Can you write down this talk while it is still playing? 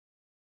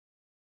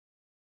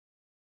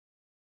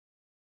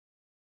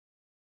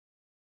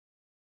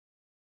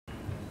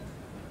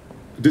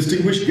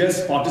distinguished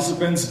guests,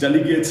 participants,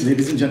 delegates,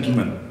 ladies and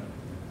gentlemen.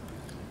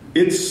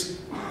 It's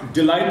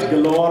delight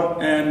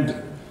galore, and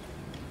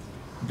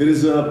there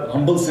is a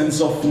humble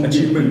sense of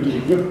achievement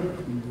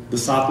with the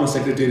Saarclaw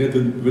Secretariat,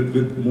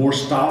 with more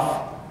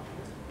staff.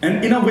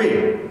 And in a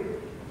way,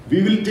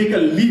 we will take a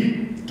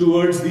leap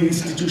towards the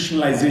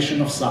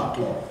institutionalization of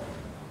Saarclaw.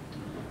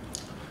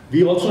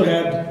 We also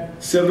had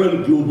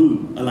several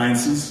global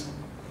alliances.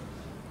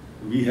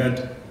 We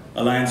had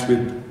alliance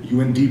with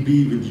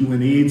UNDP, with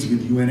UNAIDS,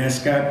 with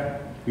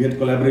UNESCAP. We had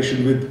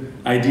collaboration with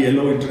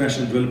IDLO,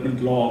 International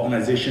Development Law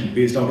Organization,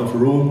 based out of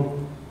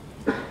Rome.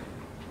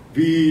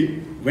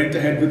 We went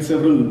ahead with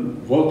several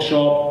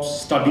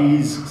workshops,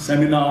 studies,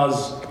 seminars,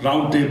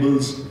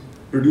 roundtables,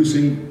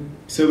 producing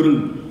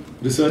several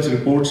research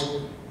reports,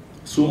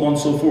 so on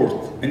and so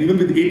forth. And even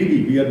with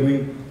ADB, we are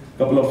doing a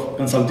couple of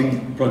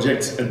consulting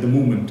projects at the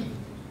moment.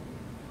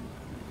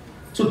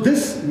 So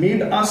this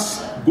made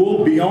us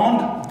go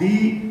beyond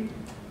the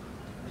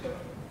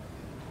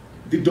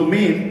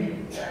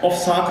domain of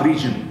Saarc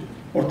region,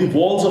 or the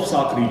walls of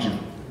Saarc region.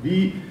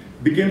 We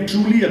became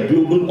truly a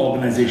global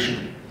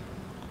organization.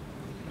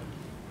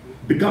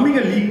 Becoming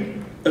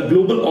a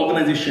global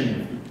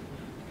organization,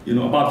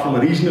 apart from a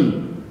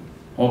regional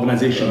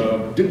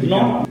organization, did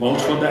not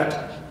vouch for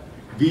that.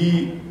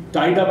 We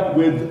tied up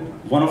with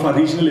one of our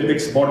regional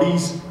apex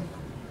bodies,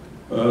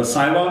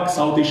 SAIVAC,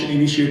 South Asian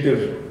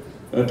Initiative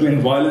to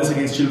End Violence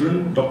Against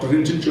Children. Dr.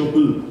 Rinchen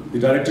Chopal, the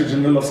Director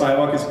General of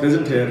SAIVAC, is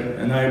present here,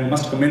 and I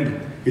must commend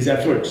his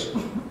efforts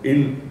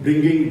in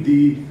bringing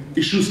the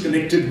issues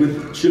connected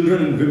with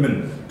children and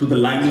women to the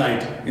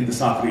limelight in the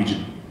Saarc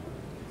region.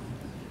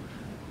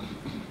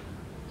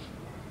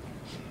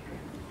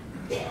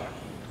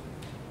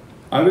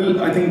 I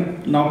will, I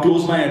think, now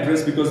close my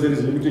address because there is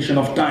a limitation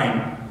of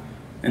time.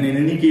 And in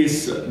any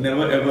case,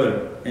 never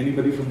ever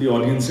anybody from the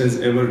audience has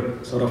ever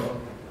sort of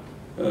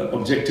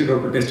objected or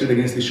protested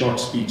against the short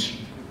speech.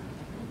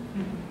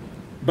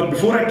 But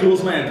before I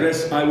close my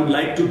address, I would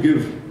like to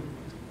give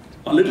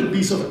a little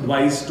piece of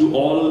advice to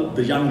all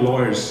the young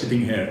lawyers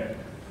sitting here,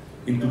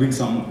 including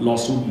some law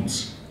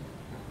students,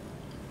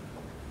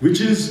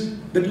 which is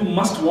that you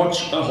must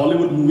watch a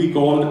Hollywood movie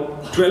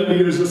called 12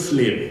 Years a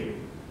Slave.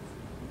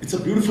 It's a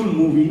beautiful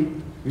movie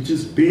which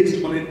is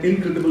based on an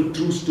incredible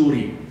true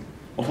story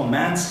of a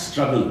man's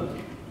struggle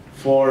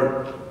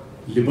for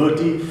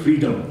liberty,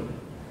 freedom,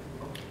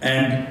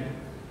 and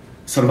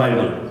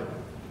survival.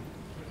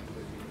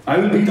 I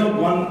will read out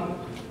one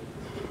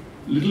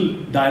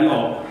little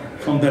dialogue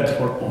from that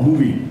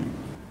movie.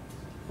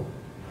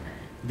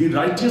 The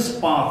righteous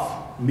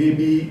path may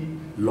be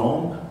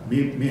long,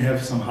 may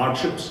have some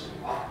hardships,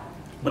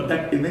 but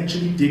that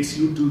eventually takes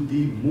you to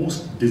the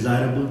most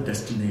desirable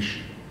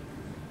destination.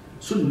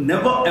 So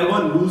never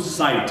ever lose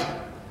sight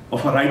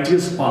of a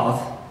righteous path,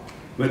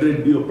 whether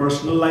it be your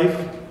personal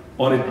life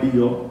or it be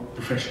your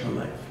professional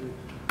life.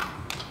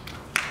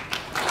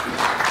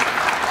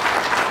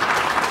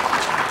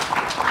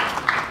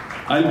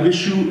 I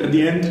wish you at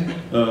the end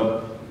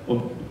of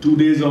 2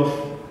 days of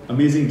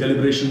amazing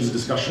deliberations,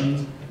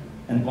 discussions,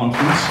 and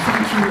conference.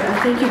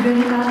 Thank you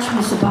very much,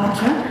 Mr.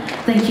 Batra.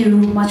 Thank you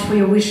much for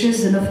your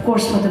wishes, and of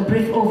course for the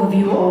brief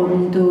overview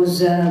on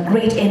those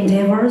great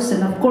endeavors,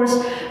 and of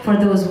course for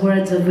those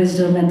words of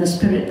wisdom and the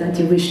spirit that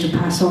you wish to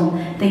pass on.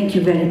 Thank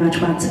you very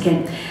much once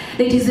again.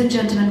 Ladies and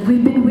gentlemen,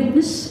 we've been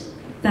witness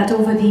that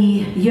over the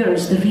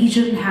years the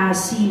region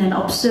has seen an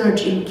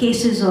upsurge in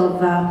cases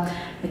of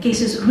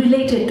cases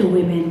related to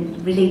women,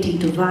 relating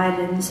to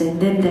violence, and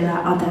then there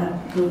are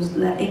those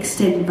that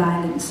extend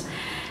violence.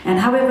 And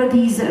however,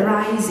 these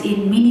rise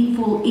in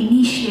meaningful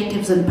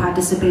initiatives and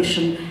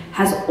participation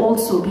has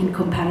also been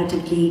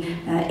comparatively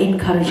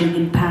encouraging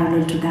in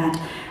parallel to that,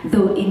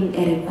 though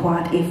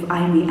inadequate, if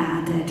I may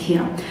add that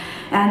here.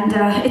 And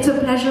it's a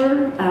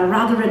pleasure,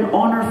 rather an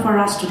honor for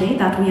us today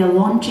that we are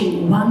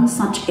launching one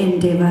such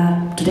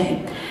endeavor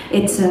today.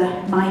 It's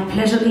my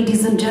pleasure,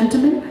 ladies and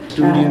gentlemen.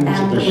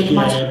 And with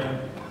shared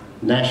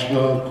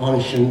national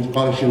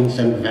conscience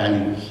and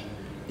values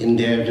in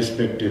their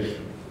respective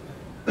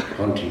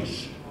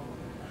countries.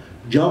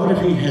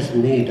 Geography has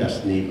made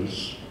us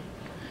neighbors,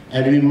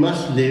 and we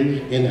must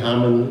live in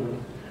harmony,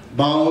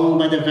 bound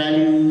by the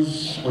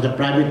values of the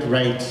private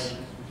rights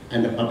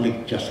and the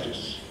public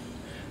justice.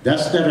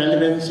 Thus, the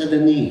relevance and the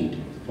need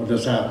for the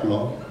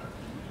Saarclaw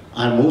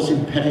are most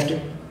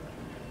imperative,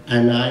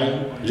 and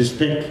I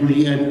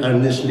respectfully and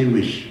earnestly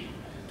wish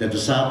that the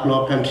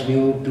Saarclaw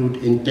continue to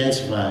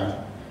intensify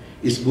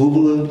its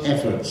noble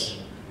efforts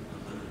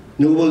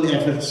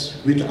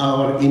with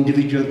our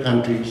individual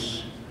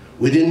countries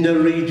within the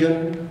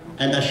region,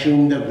 and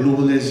assume the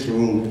globalist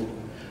role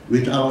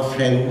with our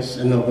friends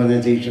and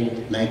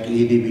organizations like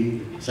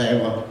ADB,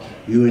 SAIVAC,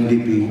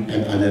 UNDP,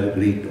 and other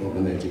great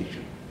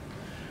organizations.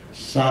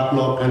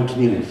 Saarclaw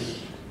continues,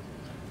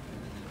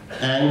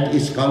 and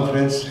its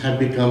conference has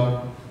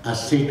become a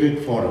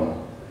sacred forum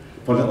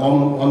for the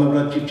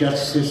honorable Chief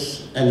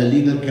Justice and the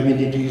legal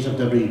communities of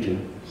the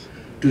region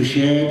to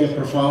share their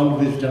profound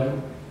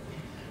wisdom,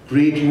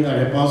 creating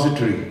a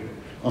repository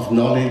of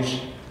knowledge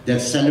that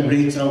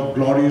celebrates our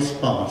glorious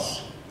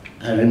past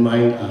and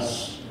reminds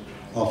us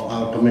of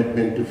our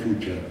commitment to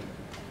future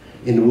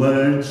in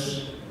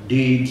words,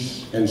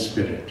 deeds, and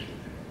spirit.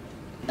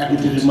 Let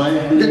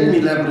me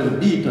elaborate a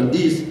bit on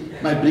this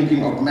by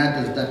bringing up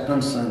matters that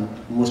concern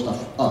most of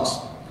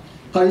us.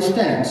 For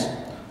instance,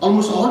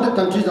 almost all the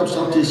countries of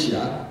South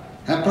Asia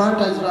have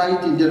prioritized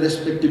rights in their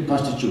respective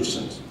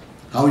constitutions.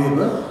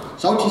 However,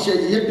 South Asia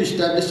is yet to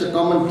establish a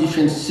common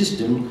defense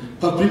system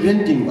for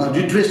preventing or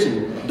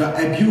redressing the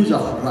abuse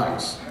of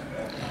rights.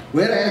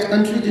 Whereas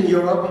countries in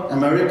Europe,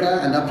 America,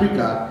 and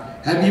Africa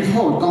have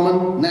evolved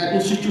common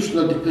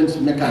institutional defense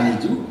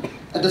mechanism,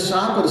 at the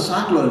Saarc or the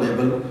Saarclaw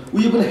level,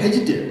 we even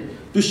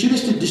hesitate to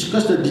seriously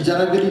discuss the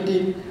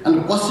desirability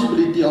and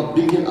possibility of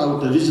bringing out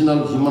the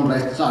regional human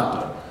rights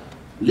charter,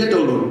 let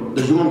alone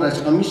the Human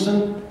Rights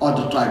Commission or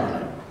the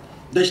tribunal.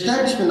 The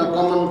establishment of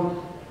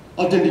common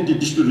alternative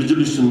dispute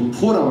resolution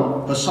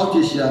forum for South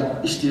Asia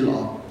is still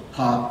a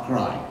far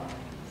cry.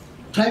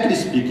 Frankly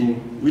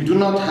speaking, we do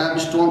not have a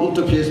strong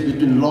interface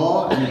between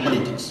law and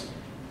politics.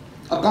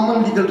 A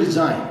common legal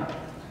design,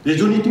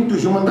 resonating to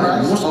human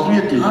rights, most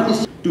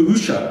creative to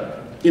usher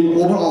in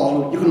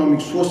overall economic,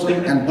 social,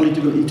 and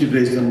political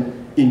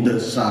integration in the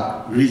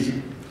Saarc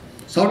region.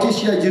 South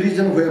Asia is a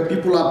region where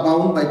people are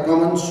bound by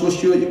common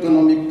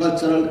socio-economic,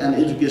 cultural, and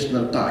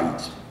educational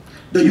ties.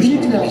 The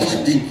unity of this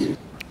decade.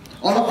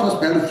 All of us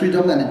value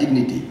freedom and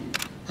dignity.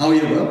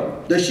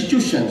 However, the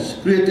institutions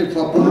created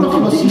for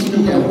promoting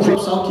dignity and hope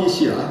of South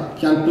Asia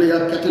can play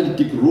a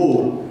catalytic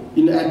role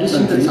in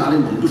addressing the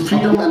challenges to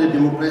freedom and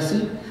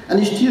democracy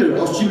and steer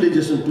our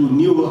civilization to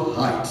newer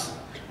heights.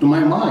 To my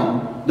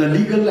mind, the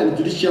legal and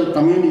judicial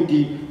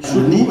community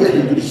should move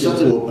ahead with such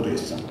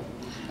cooperation.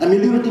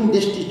 Ameliorating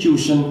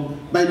destitution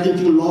by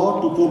linking law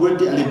to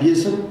poverty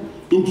alleviation,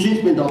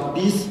 infringement of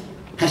peace,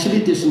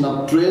 facilitation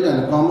of trade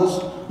and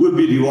commerce will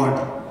be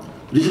rewarded.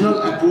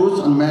 Regional approach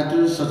on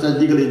matters such as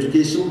legal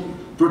education,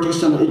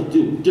 protection of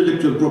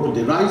intellectual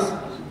property rights,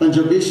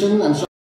 conservation, and